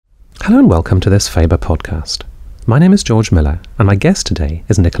Hello and welcome to this Faber podcast. My name is George Miller and my guest today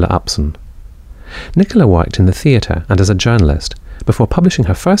is Nicola Upson. Nicola worked in the theatre and as a journalist before publishing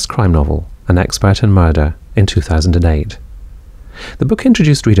her first crime novel, An Expert in Murder, in 2008. The book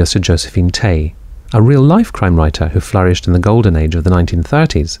introduced readers to Josephine Tey, a real-life crime writer who flourished in the golden age of the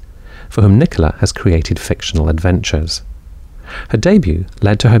 1930s, for whom Nicola has created fictional adventures. Her debut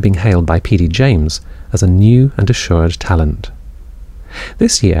led to her being hailed by P.D. James as a new and assured talent.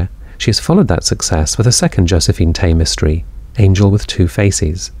 This year, she has followed that success with a second Josephine Tey mystery, Angel with Two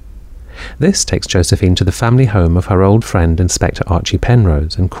Faces. This takes Josephine to the family home of her old friend Inspector Archie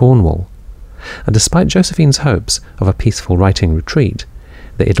Penrose in Cornwall. And despite Josephine's hopes of a peaceful writing retreat,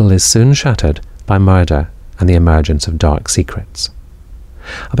 the idyll is soon shattered by murder and the emergence of dark secrets.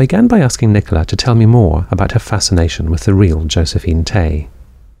 I began by asking Nicola to tell me more about her fascination with the real Josephine Tey.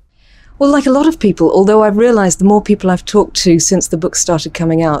 Well, like a lot of people, although I've realised the more people I've talked to since the book started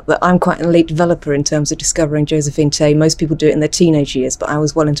coming out, that I'm quite a late developer in terms of discovering Josephine Tey. Most people do it in their teenage years, but I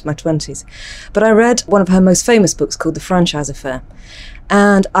was well into my 20s. But I read one of her most famous books called The Franchise Affair,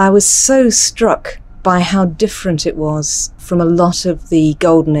 and I was so struck by how different it was from a lot of the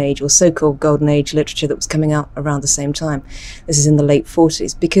golden age or so-called golden age literature that was coming out around the same time. This is in the late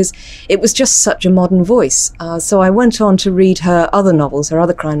 40s, because it was just such a modern voice. So I went on to read her other novels, her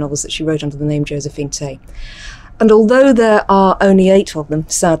other crime novels that she wrote under the name Josephine Tey. And although there are only 8 of them,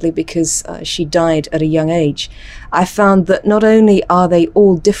 sadly, because she died at a young age, I found that not only are they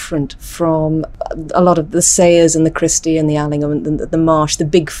all different from a lot of the Sayers and the Christie and the Allingham and the Marsh, the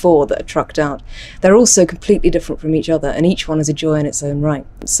big four that are trucked out, they're also completely different from each other, and each one is a joy in its own right.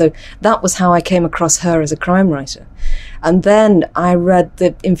 So that was how I came across her as a crime writer. And then I read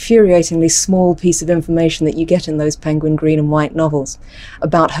the infuriatingly small piece of information that you get in those Penguin green and white novels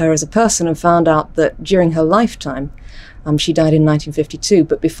about her as a person, and found out that during her lifetime, she died in 1952,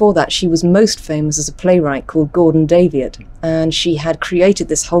 but before that she was most famous as a playwright called Gordon Daviot, and she had created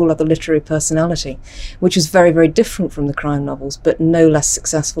this whole other literary personality, which was very, very different from the crime novels, but no less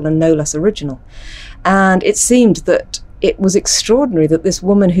successful and no less original. And it seemed that it was extraordinary that this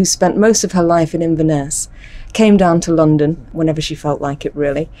woman who spent most of her life in Inverness came down to London whenever she felt like it,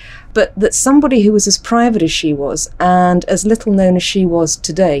 really, but that somebody who was as private as she was and as little known as she was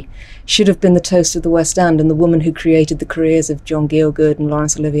today should have been the toast of the West End and the woman who created the careers of John Gielgud and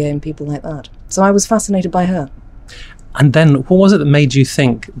Laurence Olivier and people like that. So I was fascinated by her. And then what was it that made you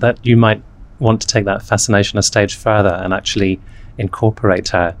think that you might want to take that fascination a stage further and actually incorporate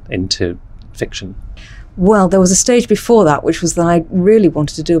her into fiction? Well, there was a stage before that, which was that I really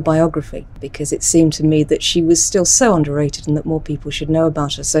wanted to do a biography, because it seemed to me that she was still so underrated and that more people should know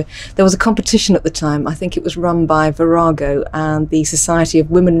about her. So there was a competition at the time. I think it was run by Virago and the Society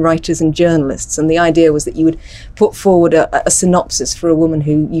of Women Writers and Journalists. And the idea was that you would put forward a synopsis for a woman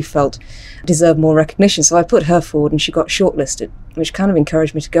who you felt deserved more recognition. So I put her forward and she got shortlisted, which kind of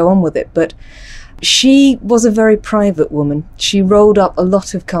encouraged me to go on with it. But she was a very private woman. She rolled up a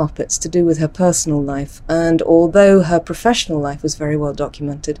lot of carpets to do with her personal life, and although her professional life was very well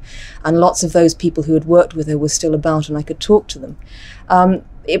documented, and lots of those people who had worked with her were still about and I could talk to them,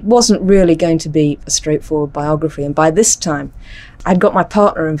 it wasn't really going to be a straightforward biography. And by this time, I'd got my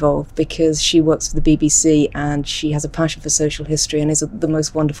partner involved, because she works for the BBC and she has a passion for social history and is the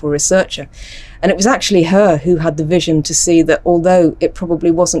most wonderful researcher. And it was actually her who had the vision to see that although it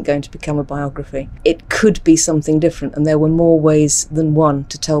probably wasn't going to become a biography, it could be something different, and there were more ways than one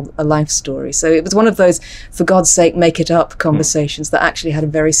to tell a life story. So it was one of those, for God's sake, make it up conversations that actually had a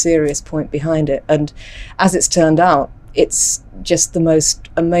very serious point behind it. And as it's turned out, it's just the most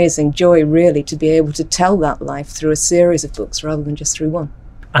amazing joy, really, to be able to tell that life through a series of books rather than just through one.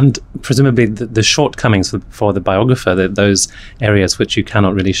 And presumably the shortcomings for the biographer, those areas which you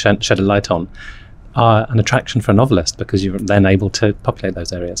cannot really shed a light on, are an attraction for a novelist, because you're then able to populate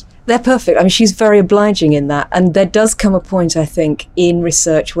those areas. They're perfect. I mean, she's very obliging in that. And there does come a point, I think, in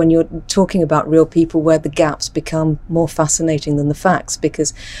research when you're talking about real people where the gaps become more fascinating than the facts,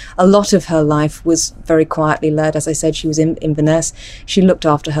 because a lot of her life was very quietly led. As I said, she was in Inverness. She looked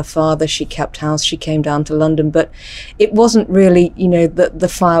after her father. She kept house. She came down to London. But it wasn't really,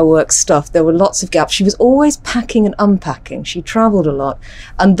 the fireworks stuff. There were lots of gaps. She was always packing and unpacking. She travelled a lot.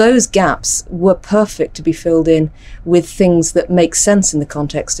 And those gaps were perfect to be filled in with things that make sense in the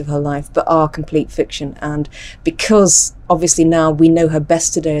context of her life but are complete fiction. And because obviously now we know her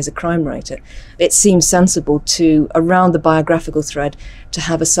best today as a crime writer, it seems sensible to, around the biographical thread, to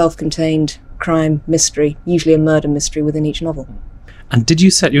have a self-contained crime mystery, usually a murder mystery, within each novel. And did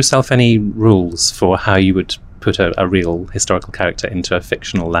you set yourself any rules for how you would put a real historical character into a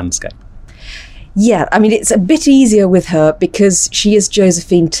fictional landscape? Yeah, I mean, it's a bit easier with her because she is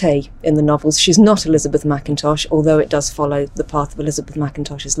Josephine Tay in the novels. She's not Elizabeth Mackintosh, although it does follow the path of Elizabeth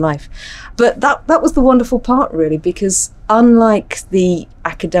Mackintosh's life. But that was the wonderful part, really, because unlike the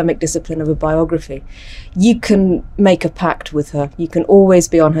academic discipline of a biography, you can make a pact with her. You can always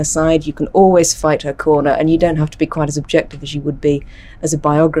be on her side, you can always fight her corner, and you don't have to be quite as objective as you would be as a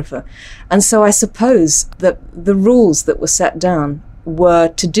biographer. And so I suppose that the rules that were set down were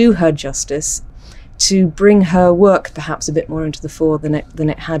to do her justice, to bring her work perhaps a bit more into the fore than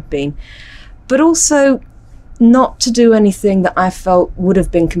it had been, but also not to do anything that I felt would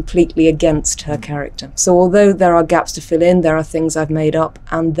have been completely against her character. So although there are gaps to fill in, there are things I've made up,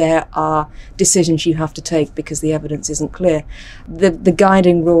 and there are decisions you have to take because the evidence isn't clear, the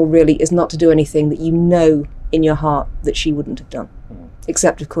guiding rule really is not to do anything that you know in your heart that she wouldn't have done.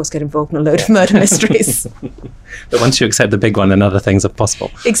 Except, of course, get involved in a load of murder mysteries. But once you accept the big one, then other things are possible.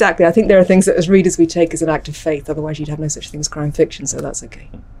 Exactly. I think there are things that as readers we take as an act of faith, otherwise you'd have no such thing as crime fiction, so that's okay.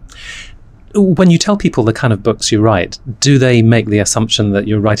 When you tell people the kind of books you write, do they make the assumption that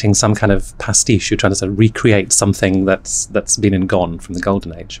you're writing some kind of pastiche, you're trying to sort of recreate something that's been and gone from the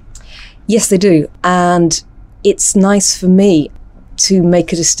Golden Age? Yes, they do. And it's nice for me to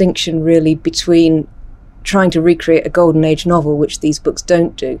make a distinction, really, between trying to recreate a Golden Age novel, which these books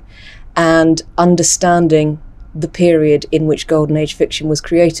don't do, and understanding the period in which Golden Age fiction was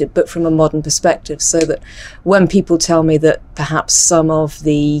created, but from a modern perspective, so that when people tell me that perhaps some of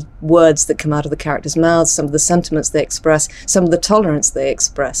the words that come out of the characters' mouths, some of the sentiments they express, some of the tolerance they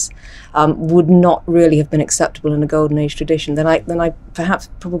express, would not really have been acceptable in a Golden Age tradition, then I perhaps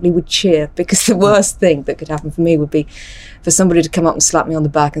probably would cheer, because the worst thing that could happen for me would be for somebody to come up and slap me on the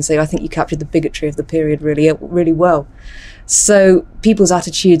back and say, I think you captured the bigotry of the period really, really well. So people's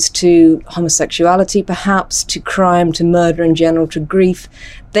attitudes to homosexuality, perhaps, to crime, to murder in general, to grief,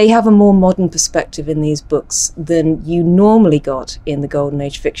 they have a more modern perspective in these books than you normally got in the Golden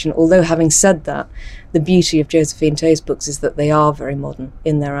Age fiction. Although, having said that, the beauty of Josephine Tay's books is that they are very modern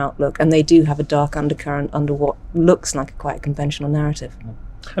in their outlook, and they do have a dark undercurrent under what looks like quite a conventional narrative.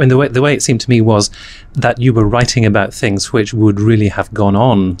 I mean, the way it seemed to me was that you were writing about things which would really have gone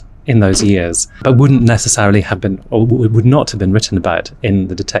on in those years, but wouldn't necessarily have been, or would not have been written about in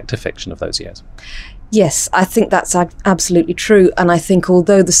the detective fiction of those years. Yes, I think that's absolutely true. And I think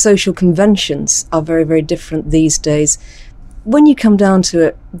although the social conventions are very, very different these days, when you come down to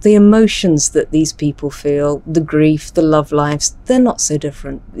it, the emotions that these people feel, the grief, the love lives, they're not so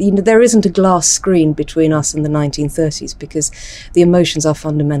different. You know, there isn't a glass screen between us and the 1930s because the emotions are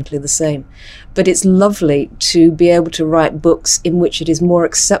fundamentally the same. But it's lovely to be able to write books in which it is more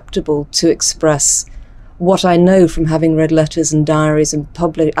acceptable to express what I know from having read letters and diaries and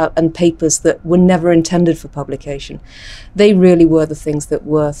and papers that were never intended for publication. They really were the things that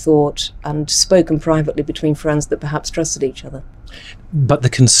were thought and spoken privately between friends that perhaps trusted each other. But the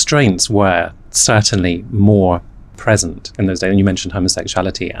constraints were certainly more present in those days. And you mentioned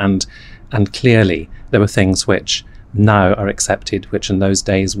homosexuality, and clearly there were things which now are accepted, which in those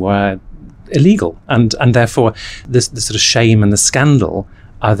days were illegal. And therefore the sort of shame and the scandal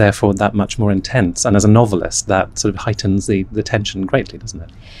are therefore that much more intense. And as a novelist, that sort of heightens the tension greatly, doesn't it?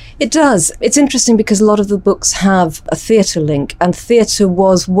 It does. It's interesting because a lot of the books have a theatre link, and theatre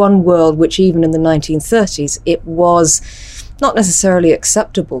was one world which even in the 1930s, it was not necessarily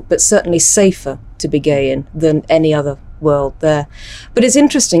acceptable, but certainly safer to be gay in than any other world there. But it's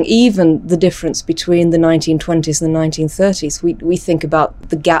interesting, even the difference between the 1920s and the 1930s. We think about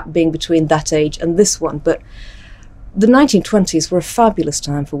the gap being between that age and this one, but the 1920s were a fabulous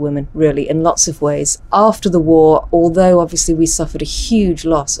time for women, really, in lots of ways. After the war, although obviously we suffered a huge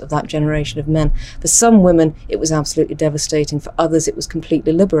loss of that generation of men, for some women it was absolutely devastating, for others it was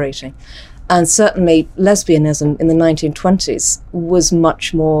completely liberating. And certainly lesbianism in the 1920s was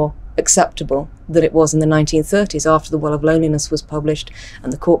much more acceptable than it was in the 1930s. After The Well of Loneliness was published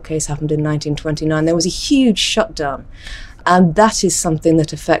and the court case happened in 1929, there was a huge shutdown. And that is something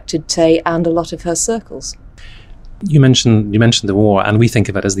that affected Tay and a lot of her circles. You mentioned the war, and we think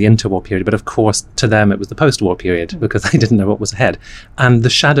of it as the interwar period, but of course to them it was the post-war period because they didn't know what was ahead. And the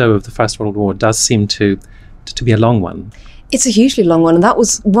shadow of the First World War does seem to be a long one. It's a hugely long one, and that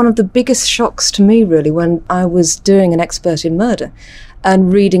was one of the biggest shocks to me, really, when I was doing an expert in murder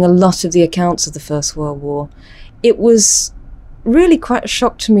and reading a lot of the accounts of the First World War. It was really quite a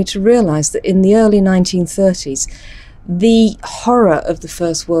shock to me to realise that in the early 1930s, the horror of the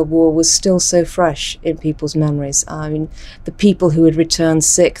First World War was still so fresh in people's memories. I mean, the people who had returned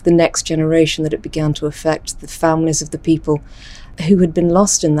sick, the next generation that it began to affect, the families of the people who had been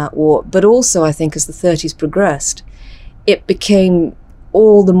lost in that war. But also, I think, as the 30s progressed, it became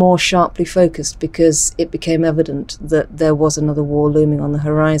all the more sharply focused because it became evident that there was another war looming on the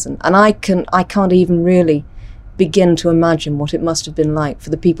horizon. And I can't even really begin to imagine what it must have been like for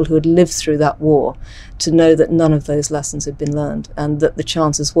the people who had lived through that war to know that none of those lessons had been learned, and that the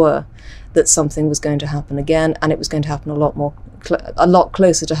chances were that something was going to happen again, and it was going to happen a lot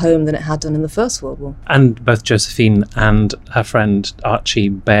closer to home than it had done in the First World War. And both Josephine and her friend Archie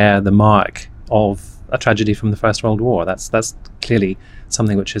bear the mark of a tragedy from the First World War. That's clearly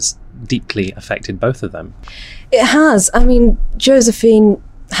something which has deeply affected both of them. It has. I mean, Josephine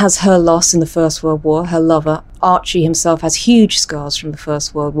has her loss in the First World War, her lover. Archie himself has huge scars from the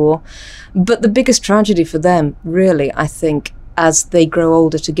First World War. But the biggest tragedy for them, really, I think, as they grow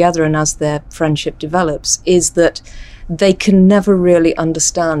older together and as their friendship develops, is that they can never really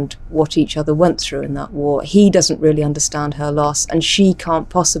understand what each other went through in that war. He doesn't really understand her loss, and she can't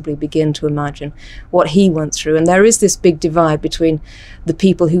possibly begin to imagine what he went through. And there is this big divide between the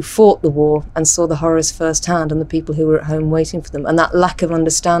people who fought the war and saw the horrors firsthand and the people who were at home waiting for them. And that lack of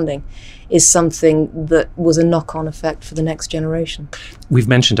understanding is something that was a knock-on effect for the next generation. We've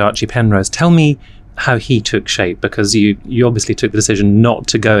mentioned Archie Penrose. Tell me how he took shape, because you obviously took the decision not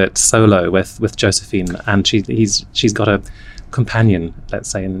to go it solo with Josephine, and she's got a companion, let's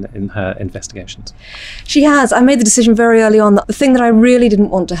say, in her investigations. She has. I made the decision very early on that the thing that I really didn't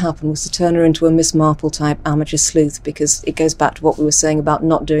want to happen was to turn her into a Miss Marple type amateur sleuth, because it goes back to what we were saying about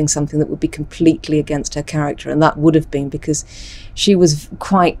not doing something that would be completely against her character, and that would have been because she was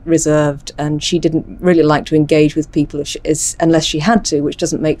quite reserved and she didn't really like to engage with people unless she had to, which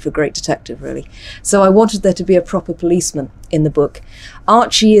doesn't make for a great detective, really. So I wanted there to be a proper policeman in the book.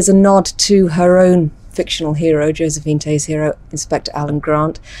 Archie is a nod to her own fictional hero, Josephine Tey's hero, Inspector Alan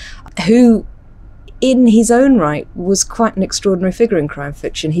Grant, who in his own right was quite an extraordinary figure in crime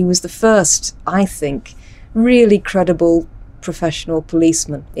fiction. He was the first, I think, really credible professional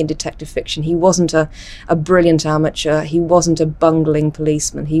policeman in detective fiction. He wasn't a brilliant amateur, he wasn't a bungling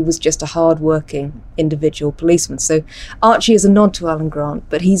policeman, he was just a hard-working individual policeman. So Archie is a nod to Alan Grant,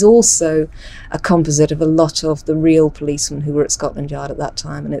 but he's also a composite of a lot of the real policemen who were at Scotland Yard at that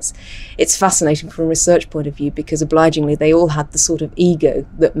time. And it's fascinating from a research point of view, because obligingly they all had the sort of ego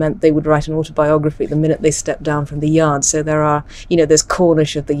that meant they would write an autobiography the minute they stepped down from the yard. So there are, there's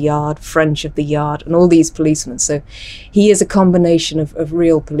Cornish of the yard, French of the yard, and all these policemen. So he is a combination of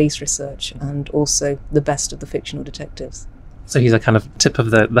real police research and also the best of the fictional detectives. So he's a kind of tip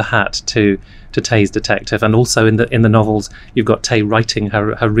of the hat to Tey's detective, and also in the novels you've got Tey writing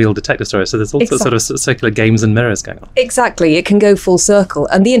her real detective story. So there's also sort of circular games and mirrors going on. Exactly, it can go full circle.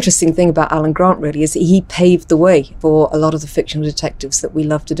 And the interesting thing about Alan Grant really is that he paved the way for a lot of the fictional detectives that we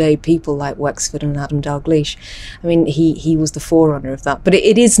love today, people like Wexford and Adam Dalgleish. I mean, he was the forerunner of that. But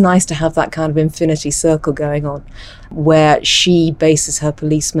it is nice to have that kind of infinity circle going on, where she bases her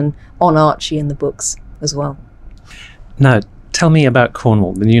policeman on Archie in the books as well. Now, tell me about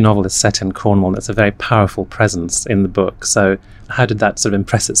Cornwall. The new novel is set in Cornwall, and it's a very powerful presence in the book. So how did that sort of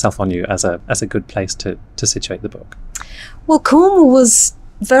impress itself on you as a good place to situate the book? Well, Cornwall was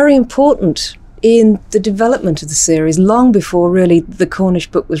very important in the development of the series long before really the Cornish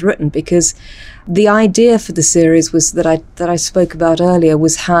book was written, because the idea for the series was that I spoke about earlier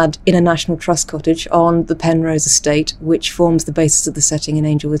was had in a National Trust cottage on the Penrose estate, which forms the basis of the setting in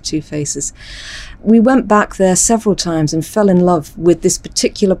Angel with Two Faces. We went back there several times and fell in love with this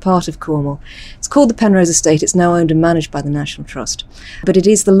particular part of Cornwall. It's called the Penrose Estate. It's now owned and managed by the National Trust. But it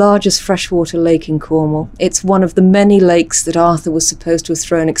is the largest freshwater lake in Cornwall. It's one of the many lakes that Arthur was supposed to have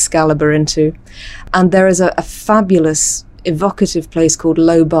thrown Excalibur into. And there is a fabulous, evocative place called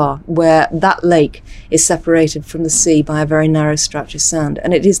Low Bar, where that lake is separated from the sea by a very narrow stretch of sand,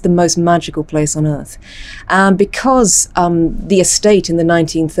 and it is the most magical place on earth. And because the estate in the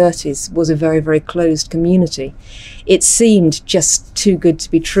 1930s was a very, very closed community, it seemed just too good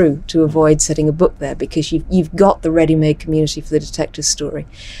to be true to avoid setting a book there, because you've got the ready-made community for the detective story,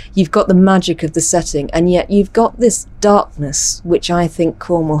 you've got the magic of the setting, and yet you've got this darkness which I think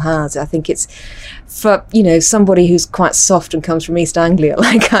Cornwall has. I think it's for somebody who's quite soft and comes from East Anglia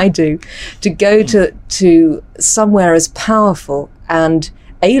like I do, to go to somewhere as powerful and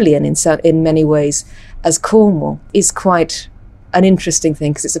alien in many ways as Cornwall is quite an interesting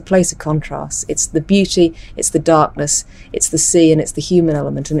thing, because it's a place of contrast. It's the beauty, it's the darkness, it's the sea, and it's the human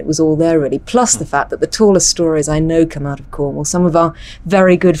element, and it was all there really. Plus the fact that the tallest stories I know come out of Cornwall. Some of our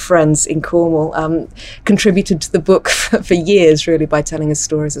very good friends in Cornwall contributed to the book for years, really, by telling us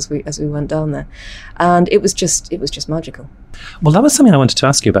stories as we went down there, and it was just magical. Well, that was something I wanted to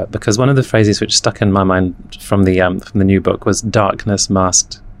ask you about, because one of the phrases which stuck in my mind from the new book was darkness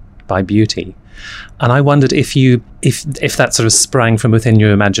masked by beauty. And I wondered if that sort of sprang from within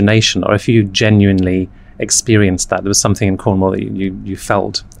your imagination, or if you genuinely experienced that. There was something in Cornwall that you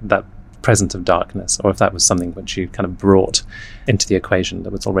felt, that presence of darkness, or if that was something which you kind of brought into the equation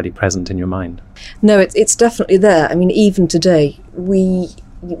that was already present in your mind. No, it's definitely there. I mean, even today,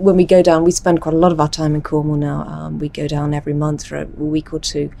 when we go down, we spend quite a lot of our time in Cornwall now. We go down every month for a week or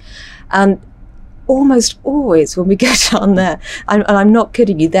two. And almost always when we go down there, and I'm not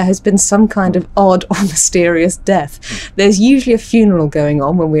kidding you, there has been some kind of odd or mysterious death. There's usually a funeral going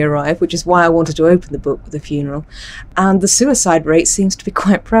on when we arrive, which is why I wanted to open the book with a funeral. And the suicide rate seems to be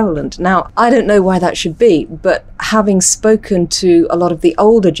quite prevalent. Now, I don't know why that should be, but having spoken to a lot of the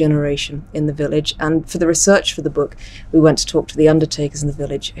older generation in the village, and for the research for the book, we went to talk to the undertakers in the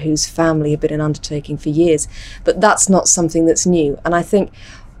village whose family had been in undertaking for years. But that's not something that's new. And I think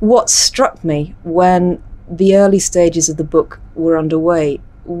what struck me when the early stages of the book were underway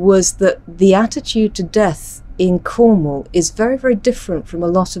was that the attitude to death in Cornwall is very, very different from a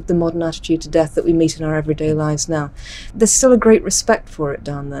lot of the modern attitude to death that we meet in our everyday lives now. There's still a great respect for it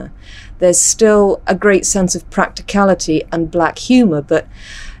down there. There's still a great sense of practicality and black humour, but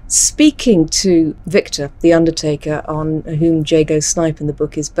speaking to Victor, the undertaker on whom Jago Snipe in the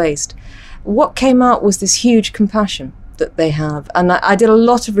book is based, what came out was this huge compassion that they have. And I did a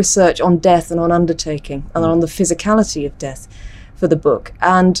lot of research on death and on undertaking and on the physicality of death for the book.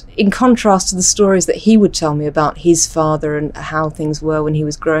 And in contrast to the stories that he would tell me about his father and how things were when he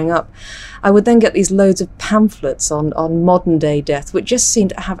was growing up, I would then get these loads of pamphlets on modern day death, which just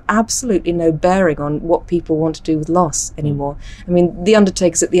seemed to have absolutely no bearing on what people want to do with loss anymore. I mean, the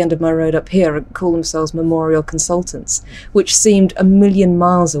undertakers at the end of my road up here call themselves memorial consultants, which seemed a million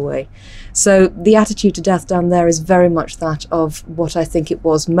miles away. So the attitude to death down there is very much that of what I think it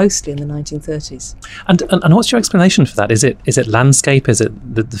was mostly in the 1930s. And what's your explanation for that? Is it landscape? Is it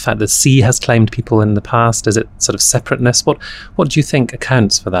the fact that sea has claimed people in the past? Is it sort of separateness? What do you think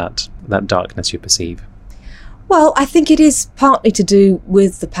accounts for that darkness you perceive? Well, I think it is partly to do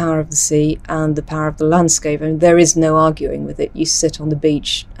with the power of the sea and the power of the landscape. I mean, there is no arguing with it. You sit on the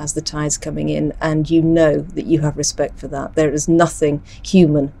beach as the tide's coming in and you know that you have respect for that. There is nothing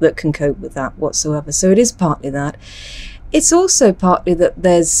human that can cope with that whatsoever. So it is partly that. It's also partly that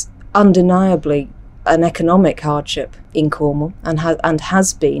there's undeniably an economic hardship in Cornwall and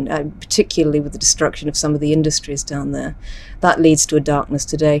has been, particularly with the destruction of some of the industries down there. That leads to a darkness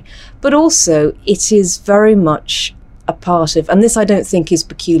today. But also it is very much a part of, and this I don't think is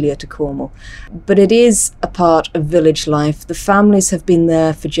peculiar to Cornwall, but it is a part of village life. The families have been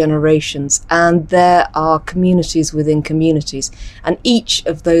there for generations, and there are communities within communities, and each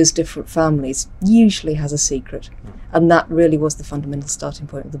of those different families usually has a secret. And that really was the fundamental starting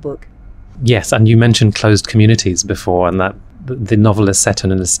point of the book. Yes, and you mentioned closed communities before, and that the novel is set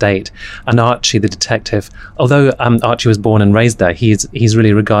on an estate. And Archie, the detective, although Archie was born and raised there, he's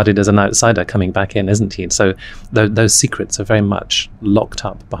really regarded as an outsider coming back in, isn't he? So those secrets are very much locked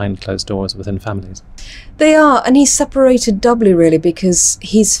up behind closed doors within families. They are, and he's separated doubly, really, because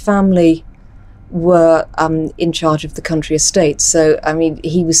his family were in charge of the country estate. So, I mean,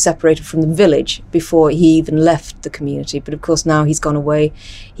 he was separated from the village before he even left the community. But of course, now he's gone away.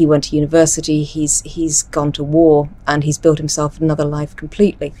 He went to university, he's gone to war, and he's built himself another life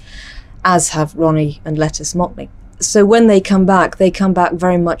completely, as have Ronnie and Lettuce Motley. So when they come back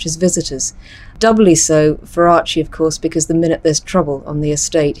very much as visitors. Doubly so for Archie, of course, because the minute there's trouble on the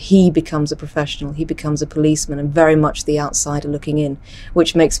estate, he becomes a professional, he becomes a policeman, and very much the outsider looking in,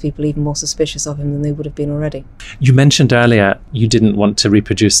 which makes people even more suspicious of him than they would have been already. You mentioned earlier you didn't want to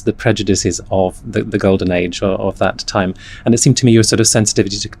reproduce the prejudices of the golden age or of that time, and it seemed to me your sort of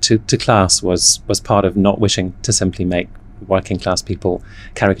sensitivity to class was part of not wishing to simply make working class people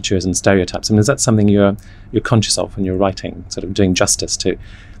caricatures and stereotypes. I mean, is that something you're conscious of when you're writing, sort of doing justice to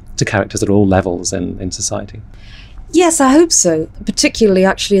characters at all levels in society? Yes, I hope so. Particularly,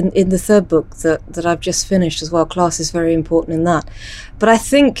 actually, in the third book that I've just finished as well. Class is very important in that. But I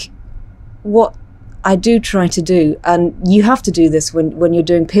think what I do try to do, and you have to do this when you're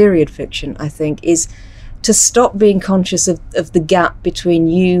doing period fiction, I think, is to stop being conscious of the gap between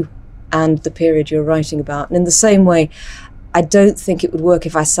you and the period you're writing about. And in the same way, I don't think it would work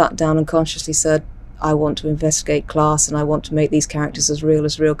if I sat down and consciously said, I want to investigate class and I want to make these characters as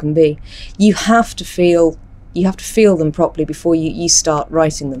real can be. You have to feel them properly before you start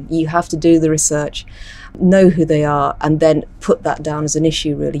writing them. You have to do the research, know who they are, and then put that down as an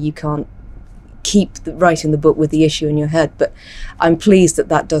issue, really. You can't keep writing the book with the issue in your head, but I'm pleased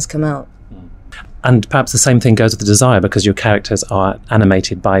that does come out. And perhaps the same thing goes with the desire, because your characters are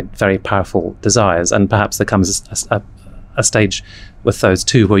animated by very powerful desires, and perhaps there comes a stage with those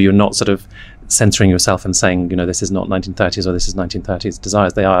too where you're not sort of censoring yourself and saying, this is not 1930s or this is 1930s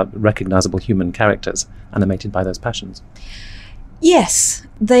desires. They are recognizable human characters animated by those passions. Yes,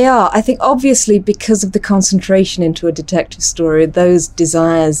 they are. I think obviously because of the concentration into a detective story, those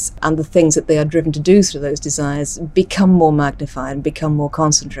desires and the things that they are driven to do through those desires become more magnified and become more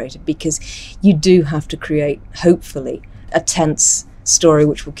concentrated, because you do have to create, hopefully, a tense story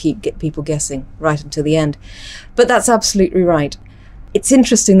which will get people guessing right until the end. But that's absolutely right. It's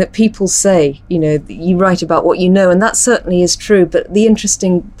interesting that people say, you write about what you know, and that certainly is true. But the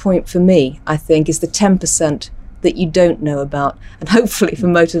interesting point for me, I think, is the 10% that you don't know about. And hopefully for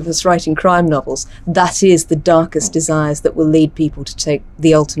most of us writing crime novels, that is the darkest desires that will lead people to take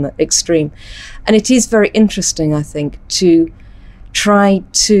the ultimate extreme. And it is very interesting, I think, to try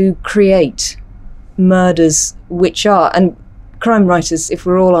to create murders which are, and crime writers, if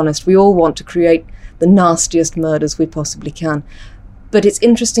we're all honest, we all want to create the nastiest murders we possibly can. But it's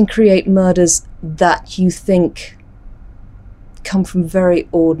interesting to create murders that you think come from very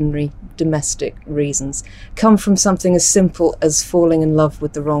ordinary domestic reasons, come from something as simple as falling in love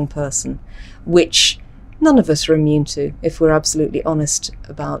with the wrong person, which none of us are immune to, if we're absolutely honest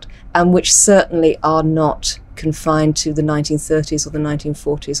about, and which certainly are not confined to the 1930s or the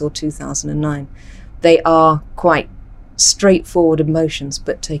 1940s or 2009. They are quite straightforward emotions,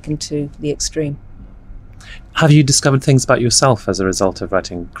 but taken to the extreme. Have you discovered things about yourself as a result of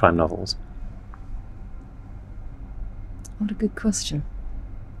writing crime novels? What a good question.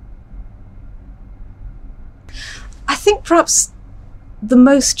 I think perhaps the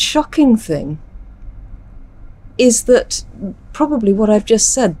most shocking thing is that, probably what I've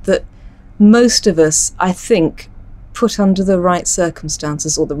just said, that most of us, I think, put under the right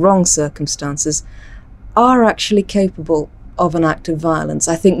circumstances or the wrong circumstances, are actually capable of an act of violence.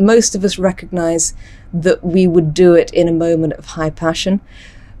 I think most of us recognise that we would do it in a moment of high passion,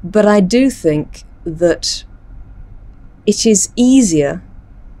 but I do think that it is easier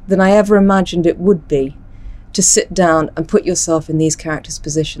than I ever imagined it would be to sit down and put yourself in these characters'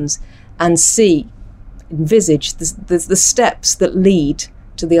 positions and envisage the steps that lead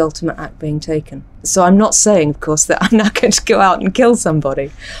to the ultimate act being taken. So I'm not saying, of course, that I'm now going to go out and kill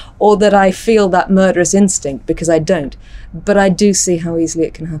somebody, or that I feel that murderous instinct, because I don't. But I do see how easily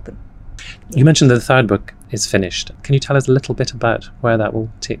it can happen. You mentioned that the third book is finished. Can you tell us a little bit about where that will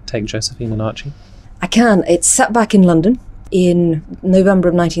take Josephine and Archie? I can. It's set back in London in November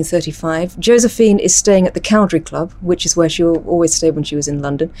of 1935. Josephine is staying at the Cowdray Club, which is where she always stayed when she was in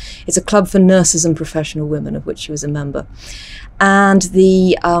London. It's a club for nurses and professional women, of which she was a member. And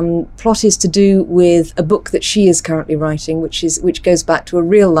the plot is to do with a book that she is currently writing, which goes back to a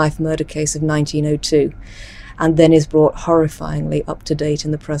real-life murder case of 1902, and then is brought horrifyingly up to date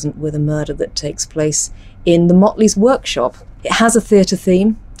in the present with a murder that takes place in the Motley's workshop. It has a theatre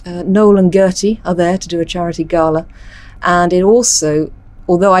theme. Noel and Gertie are there to do a charity gala, and it also,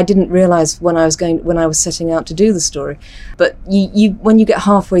 although I didn't realise when I was setting out to do the story, but when you get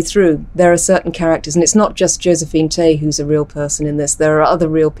halfway through, there are certain characters, and it's not just Josephine Tay who's a real person in this. There are other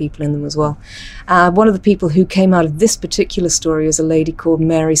real people in them as well. One of the people who came out of this particular story is a lady called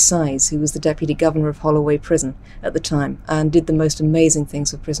Mary Size, who was the Deputy Governor of Holloway Prison at the time and did the most amazing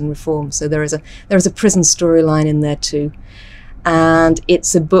things for prison reform. So there is a prison storyline in there too. And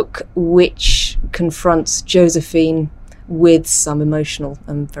it's a book which confronts Josephine with some emotional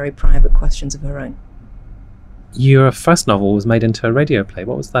and very private questions of her own. Your first novel was made into a radio play.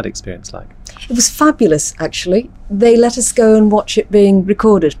 What was that experience like? It was fabulous, actually. They let us go and watch it being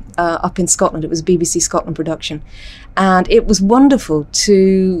recorded up in Scotland. It was a BBC Scotland production. And it was wonderful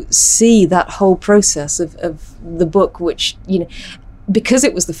to see that whole process of the book, which, because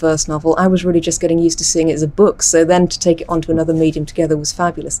it was the first novel, I was really just getting used to seeing it as a book. So then to take it onto another medium together was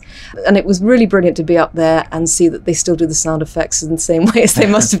fabulous. And it was really brilliant to be up there and see that they still do the sound effects in the same way as they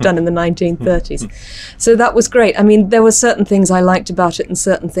must have done in the 1930s. So that was great. I mean, there were certain things I liked about it and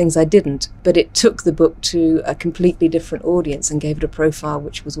certain things I didn't, but it took the book to a completely different audience and gave it a profile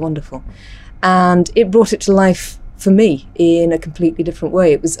which was wonderful. And it brought it to life for me in a completely different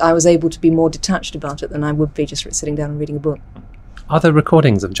way. I was able to be more detached about it than I would be just sitting down and reading a book. Are there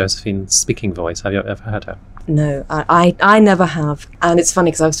recordings of Josephine's speaking voice? Have you ever heard her? No, I never have. And it's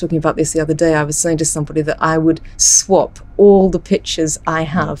funny because I was talking about this the other day. I was saying to somebody that I would swap all the pictures I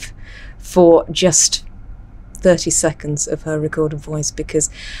have for just 30 seconds of her recorded voice, because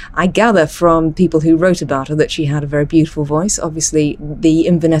I gather from people who wrote about her that she had a very beautiful voice. Obviously, the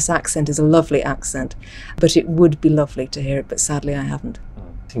Inverness accent is a lovely accent, but it would be lovely to hear it, but sadly I haven't.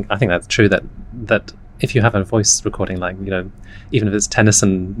 I think that's true, that if you have a voice recording, like, even if it's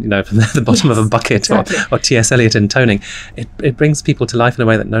Tennyson, from the bottom of a bucket, exactly. or T.S. Eliot intoning, it brings people to life in a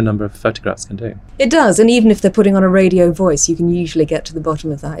way that no number of photographs can do. It does, and even if they're putting on a radio voice, you can usually get to the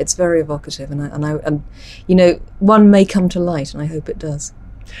bottom of that. It's very evocative, and one may come to light, and I hope it does.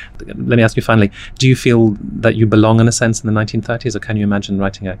 Let me ask you finally, do you feel that you belong in a sense in the 1930s, or can you imagine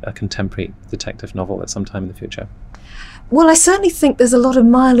writing a contemporary detective novel at some time in the future? Well, I certainly think there's a lot of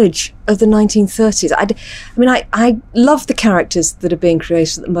mileage of the 1930s. I love the characters that are being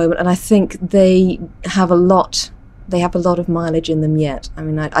created at the moment, and I think they have a lot of mileage in them yet.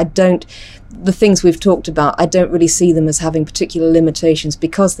 The things we've talked about, I don't really see them as having particular limitations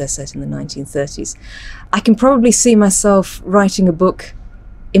because they're set in the 1930s. I can probably see myself writing a book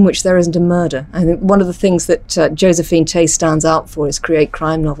in which there isn't a murder. I think one of the things that Josephine Tey stands out for is create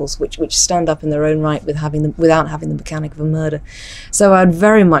crime novels which stand up in their own right without having the mechanic of a murder. So I'd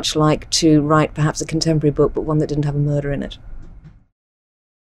very much like to write perhaps a contemporary book, but one that didn't have a murder in it.